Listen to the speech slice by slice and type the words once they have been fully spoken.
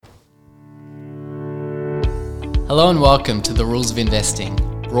Hello and welcome to The Rules of Investing,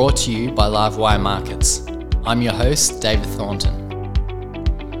 brought to you by Livewire Markets. I'm your host, David Thornton.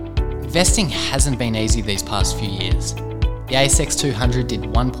 Investing hasn't been easy these past few years. The ASX 200 did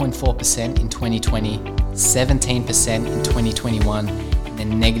 1.4% in 2020, 17% in 2021, and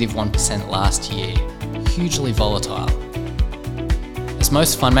then negative 1% last year. Hugely volatile. As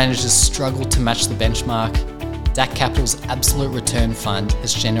most fund managers struggle to match the benchmark, DAC Capital's Absolute Return Fund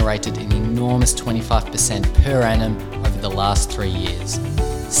has generated an enormous 25% per annum over the last 3 years.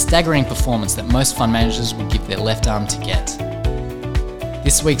 Staggering performance that most fund managers would give their left arm to get.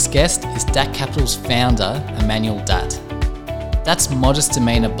 This week's guest is DAC Capital's founder, Emmanuel Datt. Datt's modest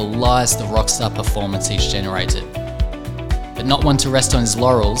demeanour belies the rockstar performance he's generated. But not one to rest on his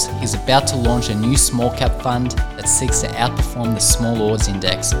laurels, he's about to launch a new small cap fund that seeks to outperform the Small Ords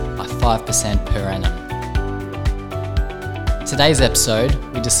Index by 5% per annum. In today's episode,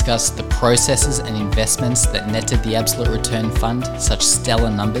 we discuss the processes and investments that netted the Absolute Return Fund such stellar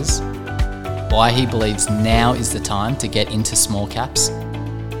numbers, why he believes now is the time to get into small caps,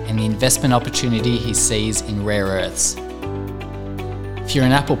 and the investment opportunity he sees in rare earths. If you're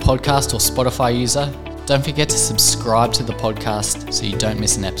an Apple Podcast or Spotify user, don't forget to subscribe to the podcast so you don't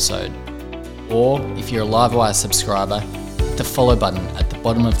miss an episode. Or if you're a Livewire subscriber, hit the follow button at the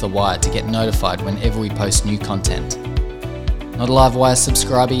bottom of the wire to get notified whenever we post new content. Not a Livewire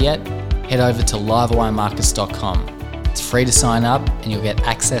subscriber yet? Head over to livewiremarkets.com. It's free to sign up and you'll get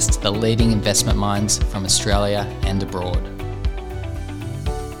access to the leading investment minds from Australia and abroad.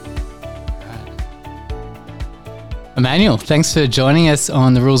 Emmanuel, thanks for joining us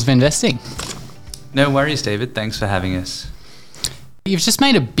on The Rules of Investing. No worries, David. Thanks for having us. You've just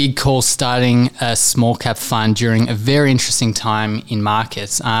made a big call starting a small cap fund during a very interesting time in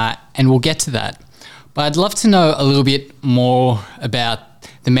markets, and we'll get to that. But I'd love to know a little bit more about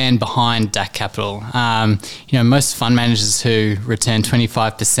the man behind DAC Capital. Most fund managers who return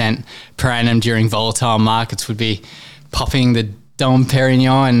 25% per annum during volatile markets would be popping the Dom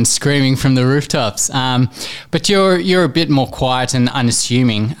Perignon and screaming from the rooftops. But you're a bit more quiet and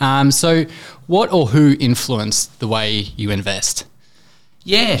unassuming. So what or who influenced the way you invest?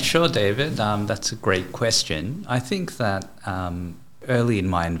 Yeah, sure, David. That's a great question. I think that early in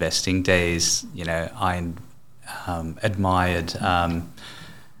my investing days, I admired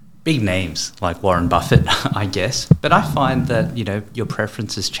big names like Warren Buffett, I guess. But I find that, your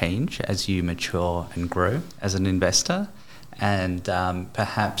preferences change as you mature and grow as an investor. And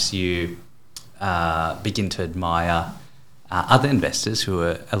perhaps you begin to admire other investors who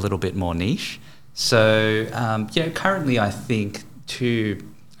are a little bit more niche. So, currently I think two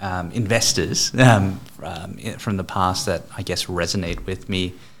investors from the past that I guess resonate with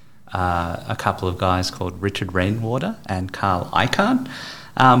me, a couple of guys called Richard Rainwater and Carl Icahn.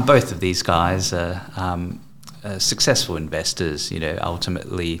 Both of these guys are successful investors,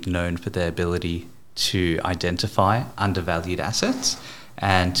 ultimately known for their ability to identify undervalued assets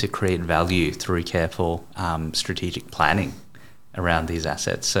and to create value through careful strategic planning around these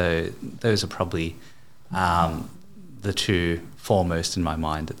assets. So those are probably the two foremost in my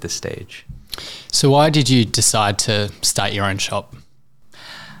mind at this stage. So why did you decide to start your own shop?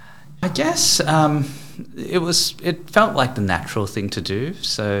 I guess it felt like the natural thing to do.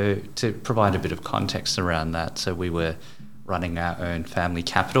 So to provide a bit of context around that, so we were running our own family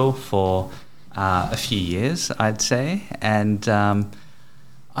capital for a few years, I'd say. And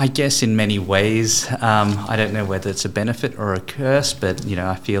I guess in many ways, I don't know whether it's a benefit or a curse, but,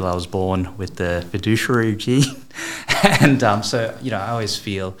 I feel I was born with the fiduciary gene. And so, I always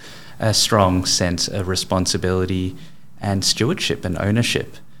feel a strong sense of responsibility and stewardship and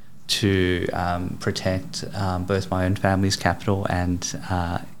ownership to protect both my own family's capital and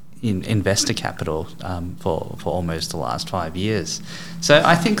investor capital for almost the last 5 years. So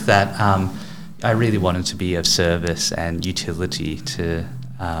I think that I really wanted to be of service and utility to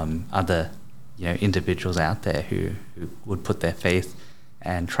other, individuals out there who would put their faith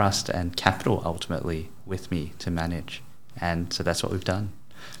and trust and capital ultimately with me to manage. And so that's what we've done.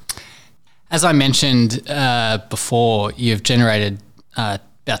 As I mentioned before, you've generated about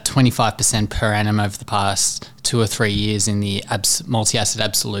 25% per annum over the past 2 or 3 years in the multi-asset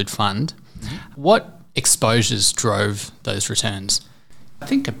absolute fund. Mm-hmm. What exposures drove those returns? I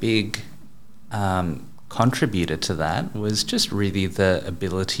think a big contributor to that was just really the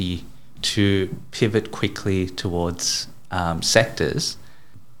ability to pivot quickly towards sectors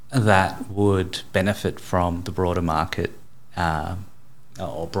that would benefit from the broader market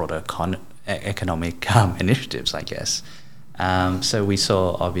or broader economic initiatives, I guess. So we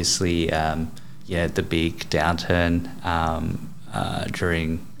saw obviously the big downturn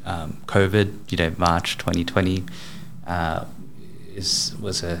during COVID, March 2020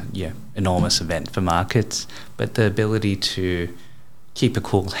 was a enormous event for markets, but the ability to keep a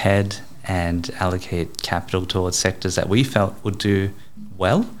cool head and allocate capital towards sectors that we felt would do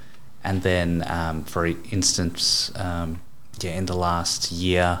well, and then for instance, in the last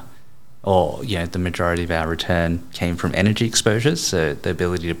year, the majority of our return came from energy exposures, so the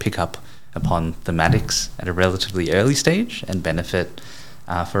ability to pick up upon thematics at a relatively early stage and benefit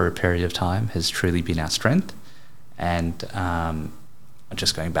for a period of time has truly been our strength. And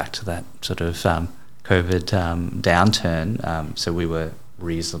just going back to that sort of COVID downturn, so we were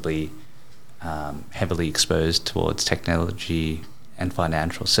reasonably heavily exposed towards technology and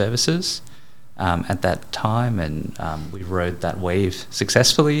financial services at that time, and we rode that wave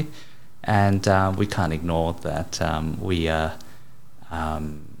successfully. And we can't ignore that we are,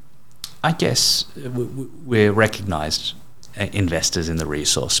 I guess, we're recognised investors in the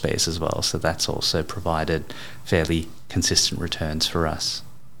resource space as well. So that's also provided fairly consistent returns for us.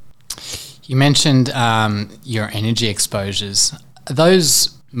 You mentioned your energy exposures. Are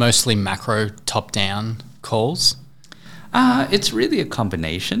those mostly macro top-down calls? It's really a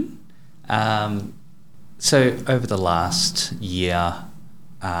combination. So over the last year,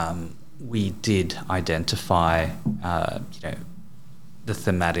 we did identify, the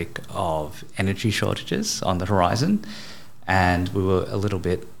thematic of energy shortages on the horizon, and we were a little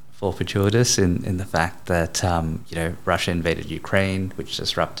bit fortuitous in the fact that Russia invaded Ukraine, which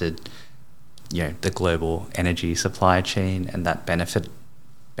disrupted the global energy supply chain, and that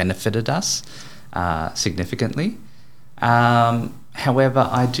benefited us significantly. However,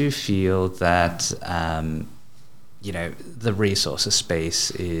 I do feel that the resources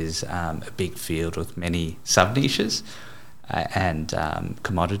space is a big field with many sub-niches and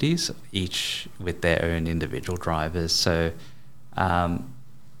commodities, each with their own individual drivers. So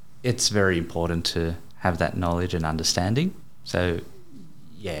it's very important to have that knowledge and understanding. So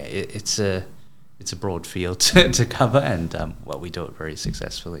it's a broad field to cover, and we do it very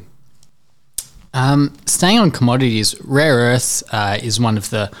successfully. Staying on commodities, rare earths is one of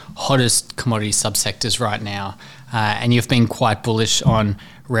the hottest commodity subsectors right now, and you've been quite bullish on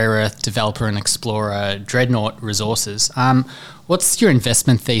rare earth developer and explorer Dreadnought Resources. What's your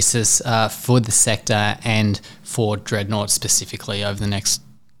investment thesis for the sector and for Dreadnought specifically over the next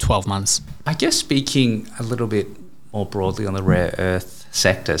 12 months? I guess speaking a little bit more broadly on the rare earth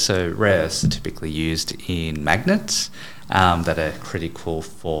sector, so rare earths are typically used in magnets that are critical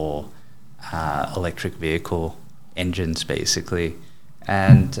for electric vehicle engines, basically,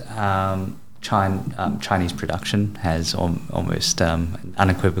 and Chinese production has almost an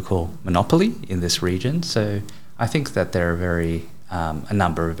unequivocal monopoly in this region. So I think that there are a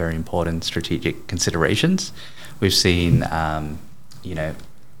number of very important strategic considerations. We've seen a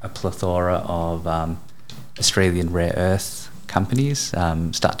plethora of Australian rare earth companies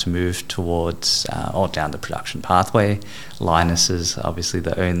start to move towards or down the production pathway. Lynas is obviously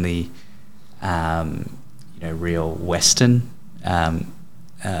the only real Western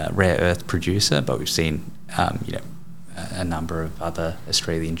rare earth producer, but we've seen a number of other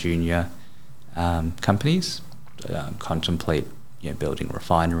Australian junior companies contemplate building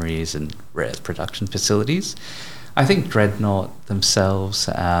refineries and rare earth production facilities. I think Dreadnought themselves,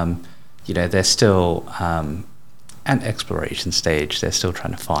 they're still at exploration stage. They're still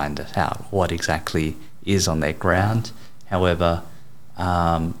trying to find out what exactly is on their ground. However,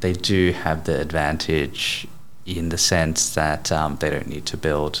 they do have the advantage in the sense that they don't need to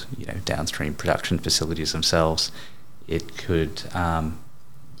build, downstream production facilities themselves. It could,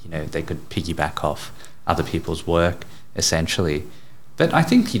 they could piggyback off other people's work, essentially. But I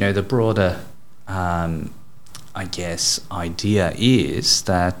think, the broader, idea is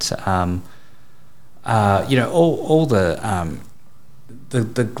that, all the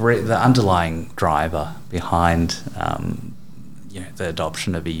underlying driver behind, the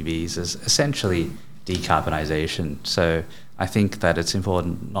adoption of EVs is essentially decarbonisation. So I think that it's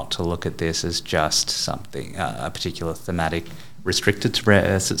important not to look at this as just something, a particular thematic restricted to rare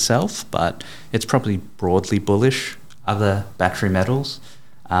earths itself, but it's probably broadly bullish other battery metals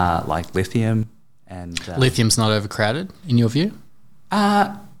like lithium. And lithium's not overcrowded, in your view?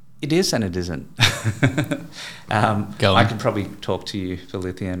 It is and it isn't. Go on. I could probably talk to you for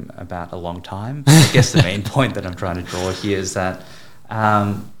lithium about a long time. I guess the main point that I'm trying to draw here is that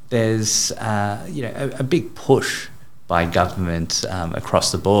there's a big push by government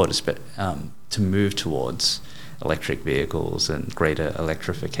across the board to move towards electric vehicles and greater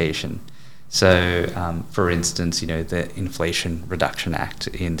electrification. So, for instance, the Inflation Reduction Act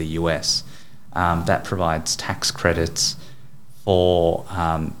in the US that provides tax credits for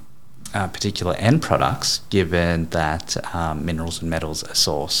particular end products, given that minerals and metals are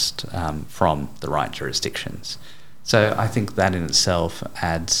sourced from the right jurisdictions. So I think that in itself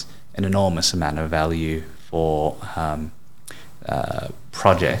adds an enormous amount of value for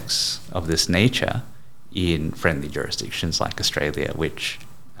projects of this nature in friendly jurisdictions like Australia, which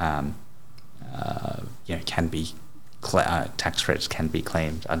can be tax credits can be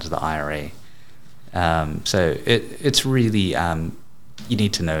claimed under the IRA. So it's really you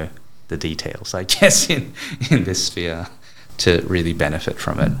need to know the details, I guess, in this sphere to really benefit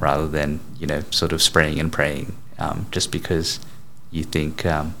from it, rather than sort of spraying and praying just because you think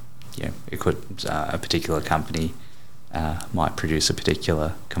it could a particular company might produce a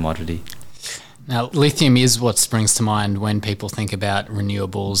particular commodity. Now, lithium is what springs to mind when people think about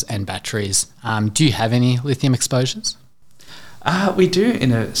renewables and batteries. Do you have any lithium exposures? We do,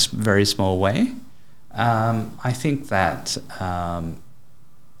 in a very small way. I think that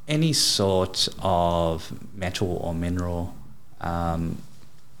any sort of metal or mineral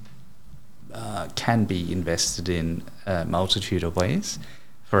can be invested in a multitude of ways.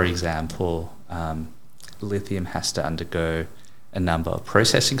 For example, lithium has to undergo a number of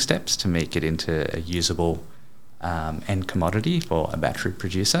processing steps to make it into a usable end commodity for a battery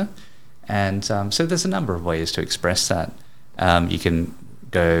producer. And so there's a number of ways to express that. You can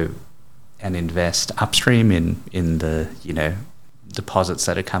go and invest upstream in the deposits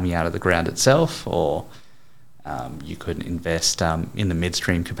that are coming out of the ground itself, or you could invest in the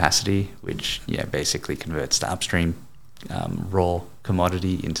midstream capacity, which basically converts the upstream raw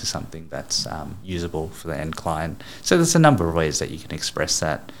commodity into something that's usable for the end client. So there's a number of ways that you can express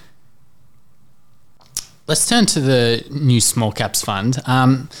that. Let's turn to the new small caps fund.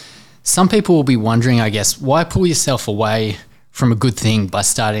 Some people will be wondering, I guess, why pull yourself away from a good thing by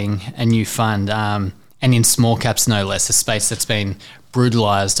starting a new fund, and in small caps no less, a space that's been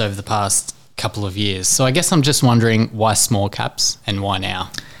brutalised over the past couple of years. So I guess I'm just wondering, why small caps and why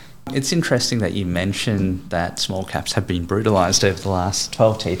now? It's interesting that you mention that small caps have been brutalised over the last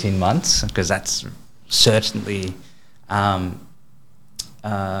 12 to 18 months, because that's certainly, I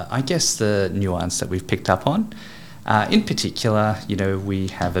guess, the nuance that we've picked up on. In particular, we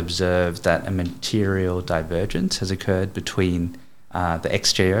have observed that a material divergence has occurred between the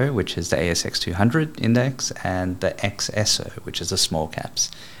XJO, which is the ASX 200 index, and the XSO, which is the small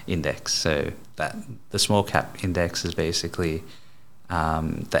caps index. So that the small cap index is basically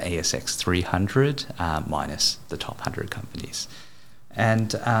the ASX 300 minus the top 100 companies.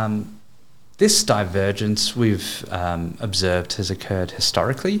 And this divergence we've observed has occurred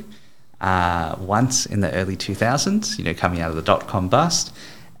historically. Once in the early 2000s, coming out of the dot-com bust,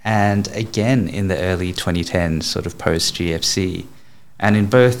 and again in the early 2010s, sort of post-GFC. And in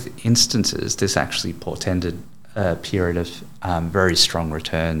both instances, this actually portended a period of very strong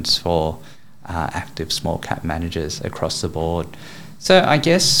returns for active small cap managers across the board. So I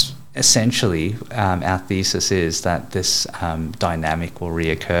guess essentially our thesis is that this dynamic will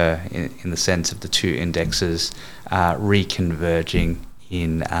reoccur in the sense of the two indexes reconverging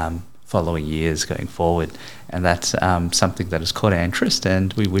in following years going forward, and that's something that has caught our interest,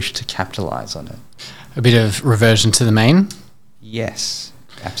 and we wish to capitalise on it. A bit of reversion to the mean? Yes,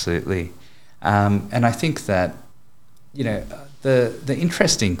 absolutely. And I think that the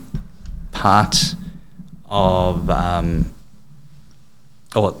interesting part of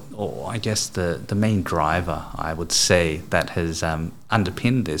or I guess the main driver, I would say, that has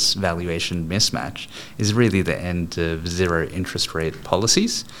underpinned this valuation mismatch is really the end of zero interest rate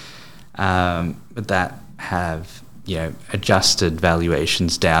policies that have adjusted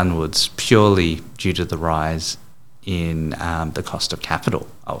valuations downwards purely due to the rise in the cost of capital,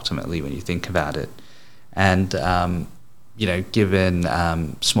 ultimately, when you think about it. And given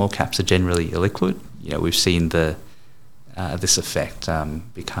small caps are generally illiquid, we've seen this effect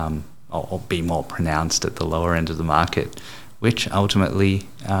become or be more pronounced at the lower end of the market, which ultimately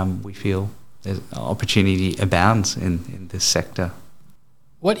we feel opportunity abounds in this sector.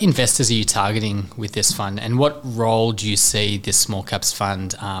 What investors are you targeting with this fund, and what role do you see this small caps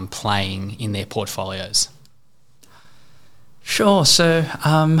fund playing in their portfolios? Sure. So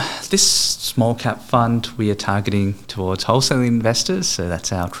this small cap fund, we are targeting towards wholesale investors. So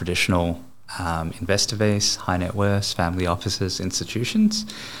that's our traditional investor base, high net worth, family offices, institutions.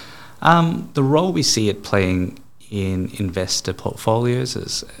 The role we see it playing in investor portfolios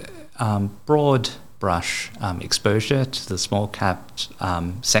is broad brush exposure to the small cap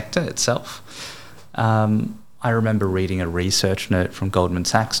sector itself. I remember reading a research note from Goldman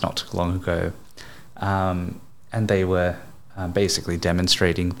Sachs not too long ago, and they were basically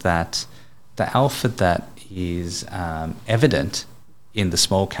demonstrating that the alpha that is evident in the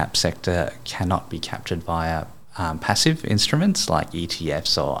small cap sector cannot be captured via passive instruments like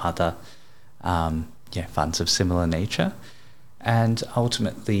ETFs or other funds of similar nature. And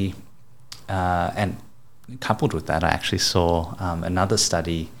ultimately, and coupled with that, I actually saw another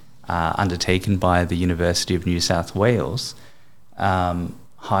study undertaken by the University of New South Wales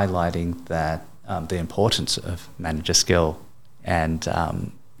highlighting that the importance of manager skill and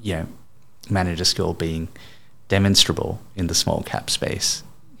manager skill being demonstrable in the small cap space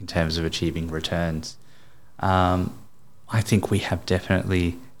in terms of achieving returns. I think we have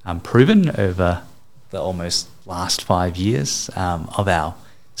definitely proven over the almost last 5 years of our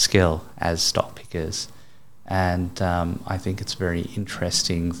skill as stock pickers. And I think it's very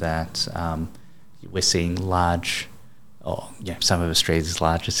interesting that we're seeing some of Australia's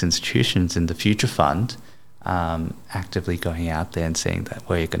largest institutions in the Future Fund actively going out there and saying that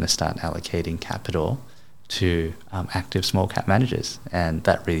we're going to start allocating capital to active small cap managers. And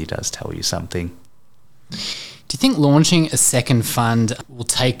that really does tell you something. Do you think launching a second fund will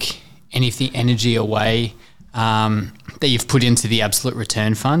take any of the energy away that you've put into the absolute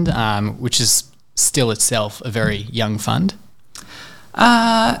return fund, which is still itself a very young fund?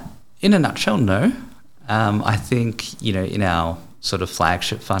 In a nutshell, no. I think, in our sort of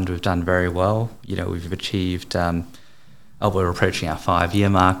flagship fund, we've done very well. We've achieved, we're approaching our 5-year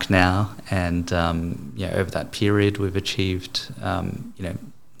mark now. And, over that period, we've achieved,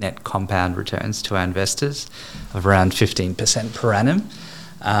 net compound returns to our investors of around 15% per annum.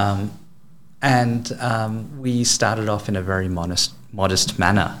 And we started off in a very modest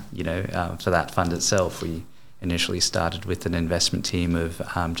manner, for that fund itself. We initially started with an investment team of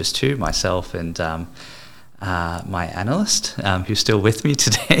just two, myself and my analyst, who's still with me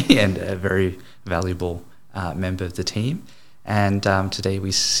today and a very valuable member of the team. And today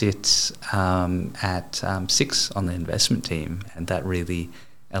we sit at 6 on the investment team, and that really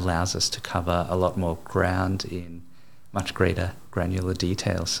allows us to cover a lot more ground in much greater granular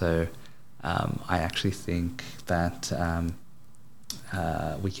detail. So I actually think that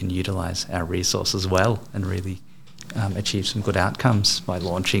we can utilise our resources well and really achieve some good outcomes by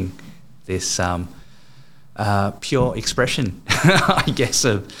launching this pure expression, I guess,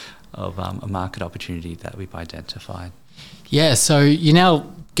 of a market opportunity that we've identified. Yeah, so you're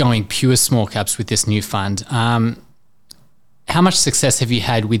now going pure small caps with this new fund. How much success have you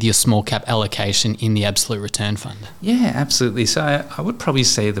had with your small cap allocation in the absolute return fund? Yeah, absolutely. So I would probably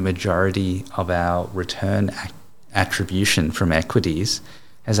say the majority of our return attribution from equities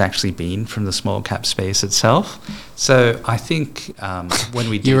has actually been from the small cap space itself. So I think when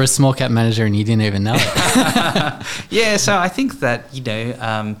we You're a small cap manager and you didn't even know it. Yeah, so I think that,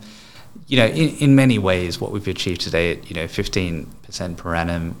 in many ways what we've achieved today at, 15% per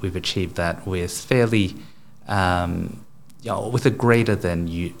annum, we've achieved that with fairly... with a greater than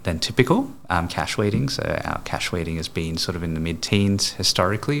typical cash weighting. So our cash weighting has been sort of in the mid-teens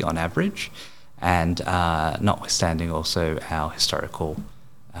historically on average, and notwithstanding also our historical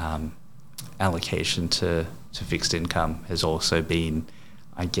allocation to fixed income has also been,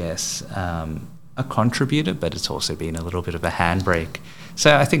 I guess, a contributor, but it's also been a little bit of a handbrake.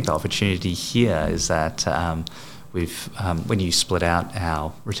 So I think the opportunity here is that when you split out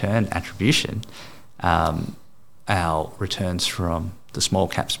our return attribution, our returns from the small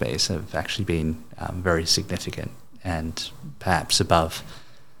cap space have actually been very significant and perhaps above,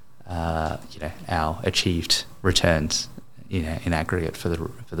 our achieved returns, in aggregate for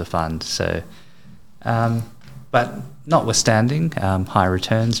the fund. So, but notwithstanding, higher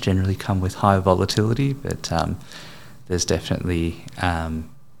returns generally come with higher volatility. But there's definitely,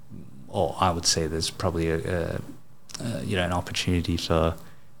 or I would say, there's probably an opportunity for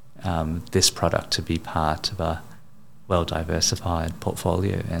this product to be part of a well-diversified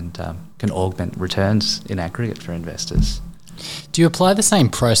portfolio and can augment returns in aggregate for investors. Do you apply the same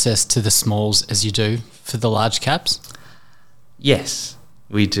process to the smalls as you do for the large caps? Yes,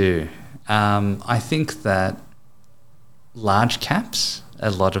 we do. I think that large caps,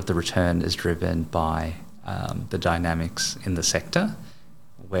 a lot of the return is driven by the dynamics in the sector,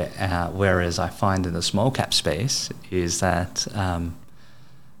 whereas I find in the small cap space is that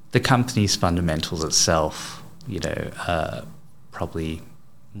the company's fundamentals itself, are probably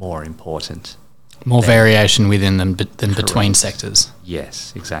more important. More variation within them than between sectors.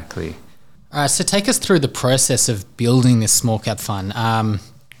 Yes, exactly. All right, so take us through the process of building this small cap fund.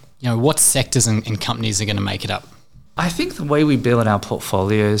 What sectors and companies are going to make it up? I think the way we build our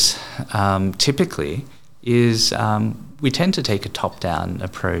portfolios typically is we tend to take a top-down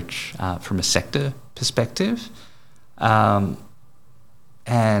approach from a sector perspective.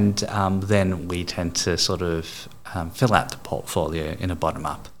 And then we tend to sort of fill out the portfolio in a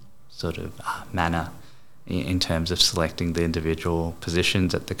bottom-up sort of manner in terms of selecting the individual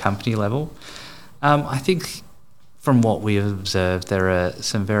positions at the company level. I think from what we have observed, there are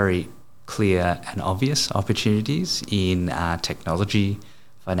some very clear and obvious opportunities in technology,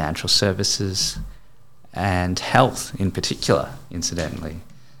 financial services, and health in particular, incidentally,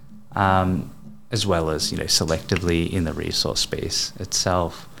 as well as, selectively in the resource space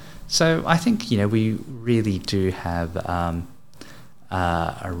itself. So I think, we really do have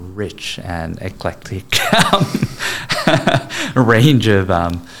a rich and eclectic range of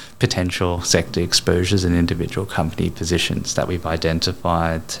potential sector exposures and individual company positions that we've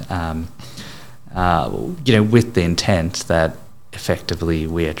identified, with the intent that effectively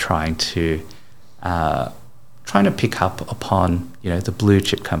we are trying to pick up upon, the blue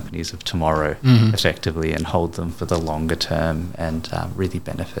chip companies of tomorrow effectively, and hold them for the longer term, and really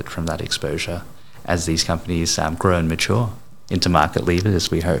benefit from that exposure as these companies grow and mature into market leaders,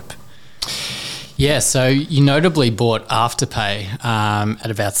 we hope. Yeah, so you notably bought Afterpay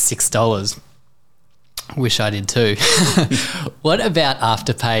at about $6. Wish I did too. What about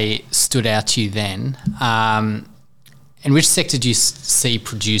Afterpay stood out to you then? And which sector do you see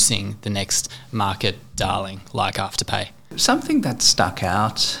producing the next market darling like Afterpay? Something that stuck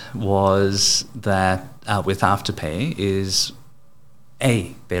out was that with Afterpay is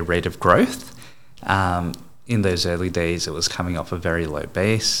their rate of growth. In those early days, it was coming off a very low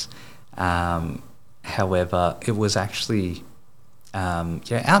base. However, it was actually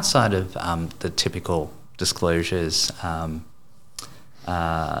outside of the typical disclosures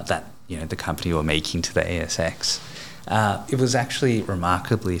that the company were making to the ASX. It was actually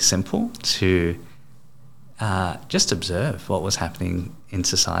remarkably simple to just observe what was happening in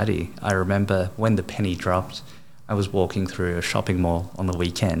society. I remember when the penny dropped, I was walking through a shopping mall on the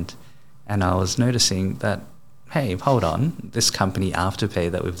weekend, and I was noticing that, hey, hold on, this company Afterpay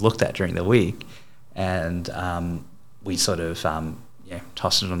that we've looked at during the week, and we sort of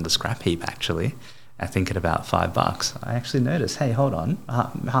tossed it on the scrap heap actually, I think at about $5. I actually noticed, hey, hold on,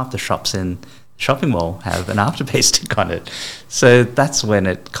 half the shops in shopping mall have an Afterpay stick on it. So that's when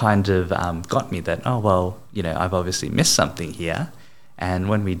it kind of got me that, I've obviously missed something here. And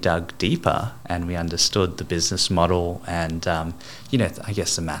when we dug deeper and we understood the business model and, I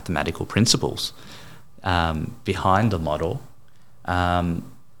guess the mathematical principles behind the model,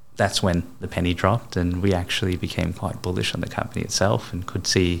 that's when the penny dropped, and we actually became quite bullish on the company itself and could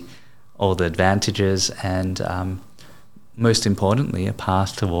see all the advantages and, most importantly, a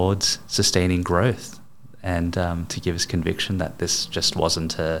path towards sustaining growth, and to give us conviction that this just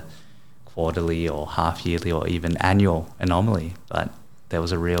wasn't a quarterly or half-yearly or even annual anomaly, but there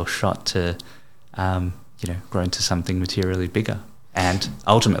was a real shot to, grow into something materially bigger. And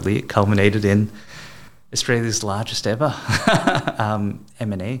ultimately, it culminated in Australia's largest ever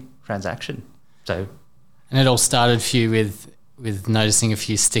M&A transaction. And it all started for you with noticing a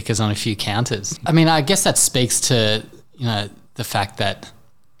few stickers on a few counters. I mean, I guess that speaks to the fact that,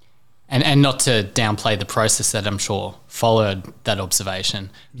 and not to downplay the process that I'm sure followed that observation,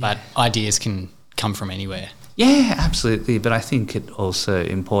 but ideas can come from anywhere. Yeah, absolutely. But I think it also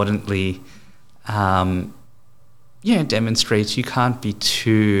importantly, demonstrates you can't be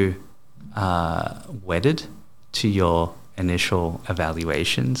too wedded to your initial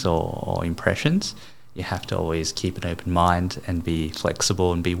evaluations or impressions. You have to always keep an open mind and be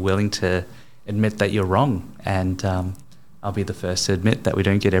flexible and be willing to admit that you're wrong. And I'll be the first to admit that we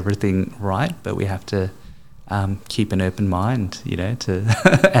don't get everything right, but we have to keep an open mind,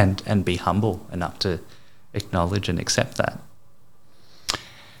 to and be humble enough to acknowledge and accept that.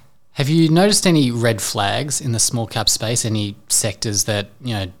 Have you noticed any red flags in the small cap space? Any sectors that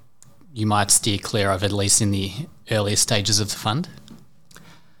you might steer clear of, at least in the earlier stages of the fund?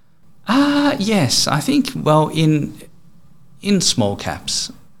 Yes, I think in small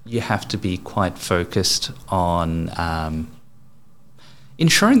caps you have to be quite focused on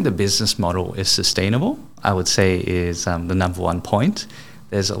ensuring the business model is sustainable. I would say is the number one point.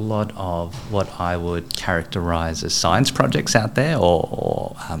 There's a lot of what I would characterize as science projects out there,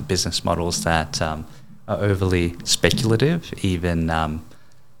 or business models that are overly speculative, even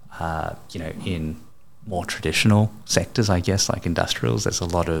in more traditional sectors, I guess, like industrials. There's a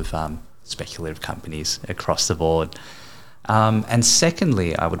lot of speculative companies across the board. And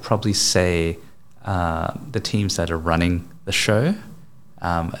secondly, I would probably say the teams that are running the show,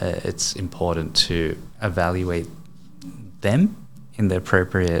 it's important to evaluate them in the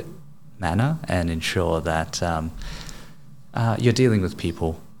appropriate manner and ensure that you're dealing with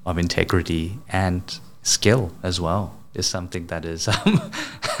people of integrity and skill as well. is something that is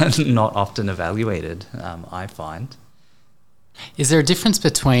not often evaluated, I find. Is there a difference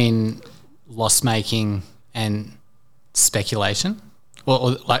between loss-making and speculation?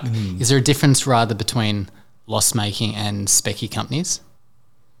 Or is there a difference rather between loss-making and specky companies?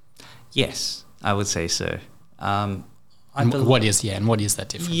 Yes, I would say so. What is that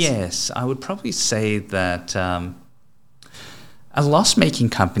difference? Yes, I would probably say that a loss-making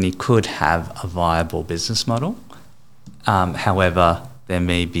company could have a viable business model. However, there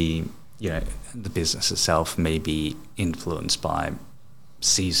may be, the business itself may be influenced by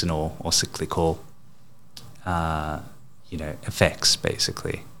seasonal or cyclical, effects,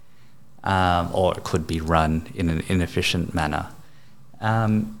 basically. Or it could be run in an inefficient manner.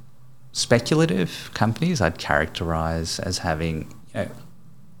 Speculative companies I'd characterize as having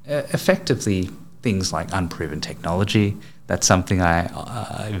effectively things like unproven technology. That's something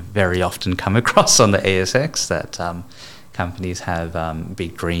I very often come across on the ASX, that companies have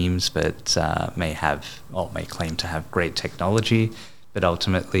big dreams but may claim to have great technology, but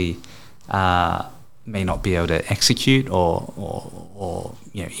ultimately may not be able to execute or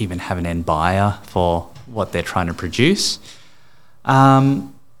even have an end buyer for what they're trying to produce.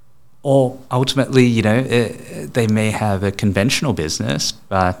 Or ultimately, they may have a conventional business,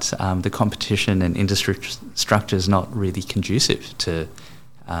 but the competition and industry structure is not really conducive to,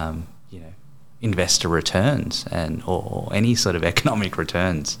 investor returns or any sort of economic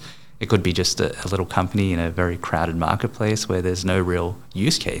returns. It could be just a little company in a very crowded marketplace where there's no real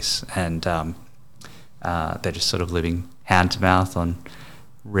use case, and they're just sort of living hand to mouth on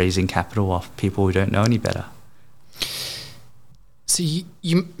raising capital off people who don't know any better. So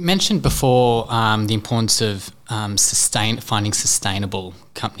you mentioned before the importance of finding sustainable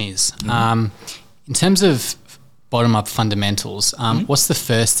companies. In terms of bottom-up fundamentals, what's the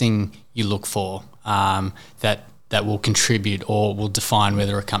first thing you look for that will contribute or will define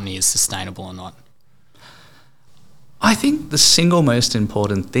whether a company is sustainable or not? I think the single most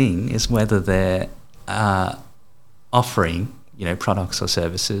important thing is whether they're offering, products or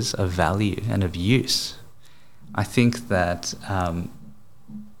services of value and of use. I think that, I'm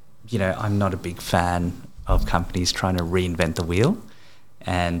not a big fan of companies trying to reinvent the wheel.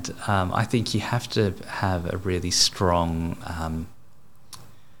 And I think you have to have a really strongly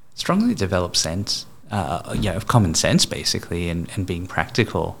developed sense, of common sense, basically, and being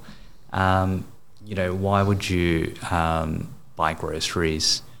practical. Why would you buy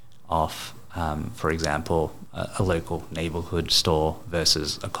groceries off, for example, a local neighbourhood store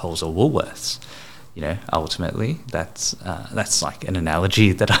versus a Coles or Woolworths? Ultimately, that's like an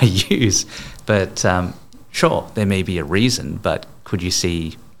analogy that I use. But sure, there may be a reason, but could you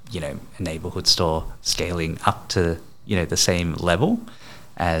see, a neighbourhood store scaling up to, the same level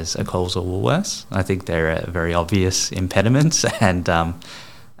as a Coles or Woolworths? I think there are very obvious impediments and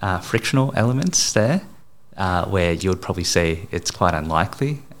frictional elements there where you would probably say it's quite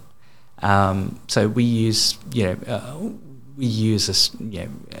unlikely. So we use,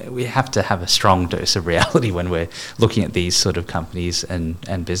 we have to have a strong dose of reality when we're looking at these sort of companies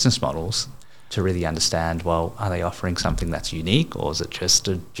and business models to really understand, well, are they offering something that's unique, or is it just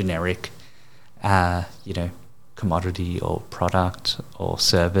a generic, commodity or product or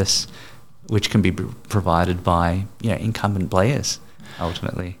service which can be provided by, incumbent players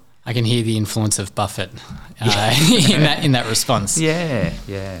ultimately? I can hear the influence of Buffett in that response. Yeah.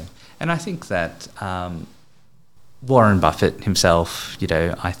 And I think that Warren Buffett himself,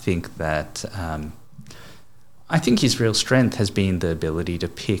 I think his real strength has been the ability to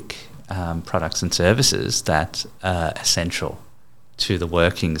pick products and services that are essential to the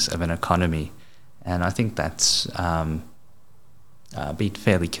workings of an economy. And I think that's been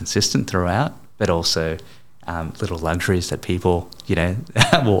fairly consistent throughout, but also little luxuries that people,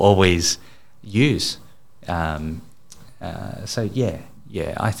 will always use. I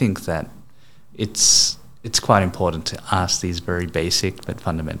think that it's quite important to ask these very basic but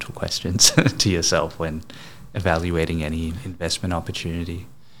fundamental questions to yourself when evaluating any investment opportunity.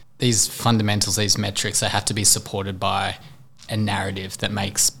 These fundamentals, these metrics, they have to be supported by a narrative that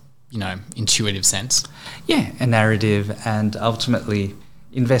makes, intuitive sense. Yeah, a narrative, and ultimately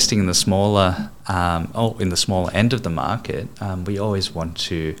investing in the smaller end of the market, we always want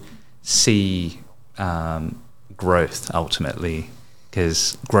to see growth ultimately,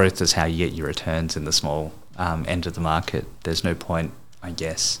 because growth is how you get your returns in the small end of the market. There's no point, I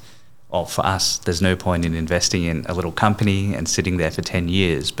guess, or for us, there's no point in investing in a little company and sitting there for 10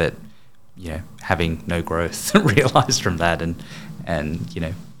 years, but having no growth realised from that and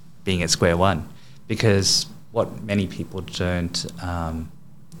being at square one. Because what many people don't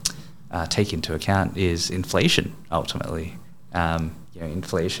take into account is inflation. Ultimately,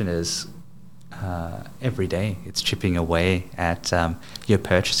 inflation is every day it's chipping away at your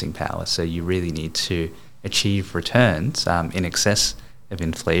purchasing power. So you really need to achieve returns in excess of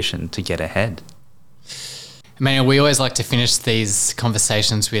inflation to get ahead. Emmanuel, we always like to finish these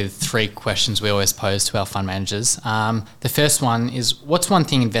conversations with 3 questions we always pose to our fund managers. The first one is, what's one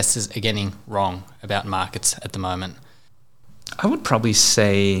thing investors are getting wrong about markets at the moment? I would probably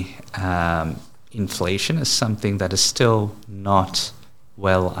say inflation is something that is still not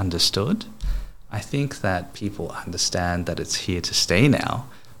well understood. I think that people understand that it's here to stay now,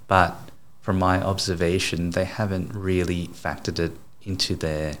 but from my observation, they haven't really factored it into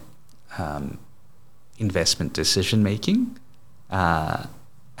their investment decision making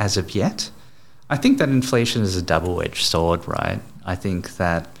as of yet. I think that inflation is a double-edged sword, right? I think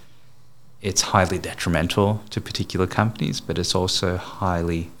that it's highly detrimental to particular companies, but it's also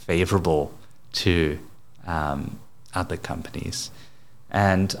highly favorable to other companies.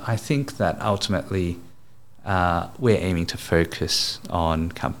 And I think that ultimately we're aiming to focus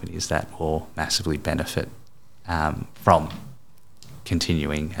on companies that will massively benefit from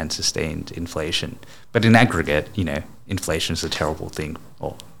continuing and sustained inflation. But in aggregate, inflation is a terrible thing,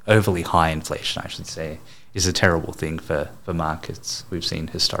 or overly high inflation, I should say, is a terrible thing for markets we've seen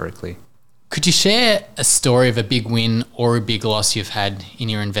historically. Could you share a story of a big win or a big loss you've had in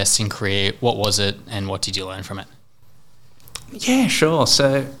your investing career? What was it and what did you learn from it? Yeah, sure.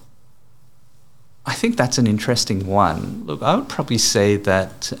 So I think that's an interesting one. Look, I would probably say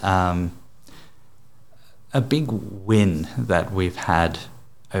that a big win that we've had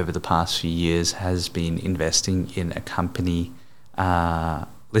over the past few years has been investing in a company,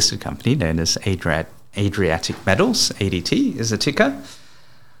 listed company known as Adriatic Metals. ADT is a ticker.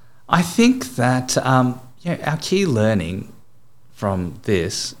 I think that our key learning from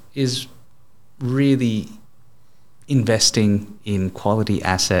this is really investing in quality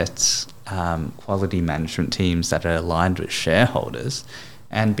assets, quality management teams that are aligned with shareholders,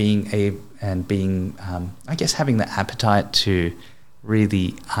 and having the appetite to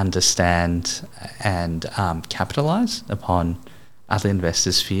really understand and capitalize upon other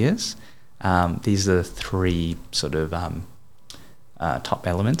investors' fears. These are the 3 sort of top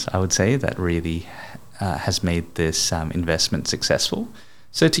elements, I would say, that really has made this investment successful.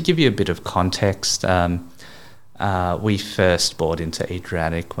 So to give you a bit of context, we first bought into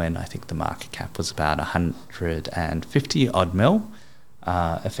Adriatic when I think the market cap was about 150 odd mil.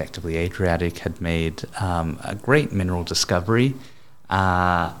 Effectively, Adriatic had made a great mineral discovery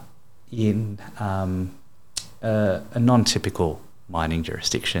in a non-typical mining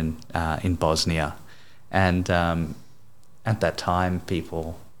jurisdiction in Bosnia. And at that time,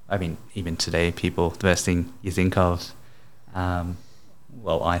 even today, the first thing you think of, I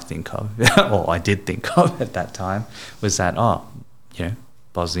think of, or I did think of at that time, was that,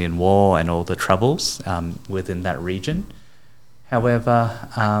 Bosnian War and all the troubles within that region. However,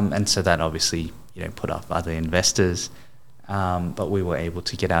 and so that obviously, put off other investors, but we were able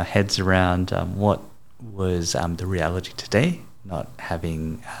to get our heads around what was the reality today, not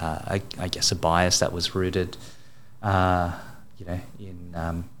having, a bias that was rooted,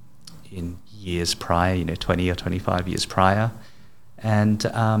 in years prior, 20 or 25 years prior. And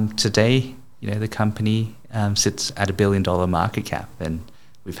today, the company sits at $1 billion market cap, and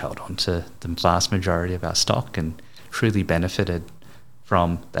we've held on to the vast majority of our stock and truly benefited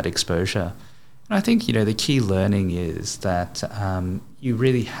from that exposure. And I think, the key learning is that you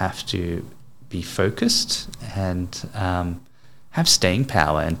really have to be focused and have staying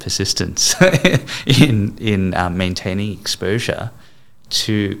power and persistence in maintaining exposure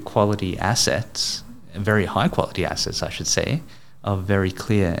to quality assets, very high quality assets, I should say, of very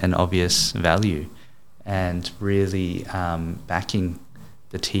clear and obvious value, and really backing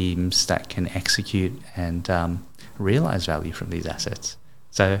the teams that can execute and realize value from these assets.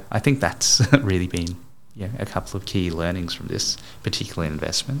 So I think that's really been a couple of key learnings from this particular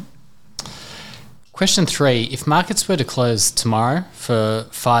investment. Question 3, if markets were to close tomorrow for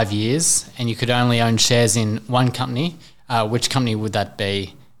 5 years and you could only own shares in one company, which company would that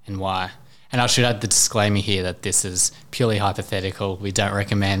be and why? And I should add the disclaimer here that this is purely hypothetical. We don't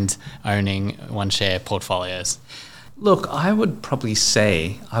recommend owning one share portfolios. Look, I would probably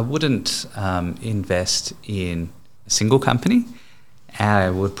say I wouldn't invest in a single company. I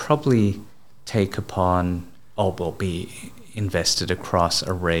would probably take upon, be invested across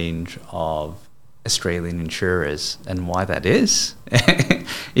a range of Australian insurers. And why that is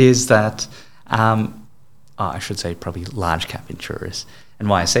that, I should say probably large cap insurers. And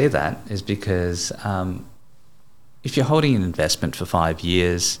why I say that is because if you're holding an investment for 5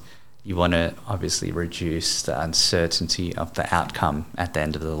 years, you want to obviously reduce the uncertainty of the outcome at the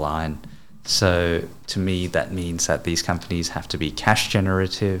end of the line. So to me, that means that these companies have to be cash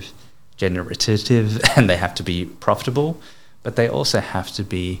generative, and they have to be profitable, but they also have to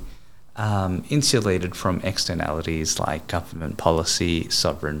be insulated from externalities like government policy,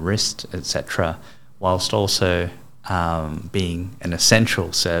 sovereign risk, etc., whilst also being an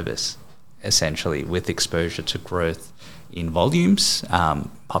essential service, essentially, with exposure to growth in volumes.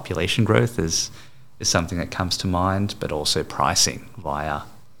 Population growth is something that comes to mind, but also pricing via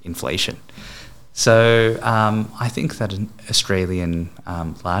inflation. So I think that Australian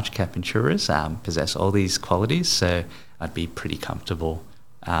large cap insurers possess all these qualities, so I'd be pretty comfortable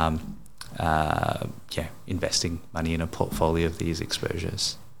investing money in a portfolio of these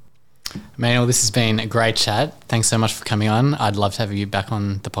exposures. Emmanuel, this has been a great chat. Thanks so much for coming on. I'd love to have you back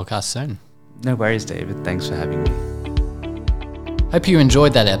on the podcast soon. No worries, David. Thanks for having me. Hope you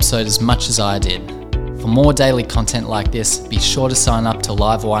enjoyed that episode as much as I did. For more daily content like this, be sure to sign up to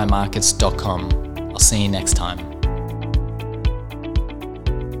livewiremarkets.com. I'll see you next time.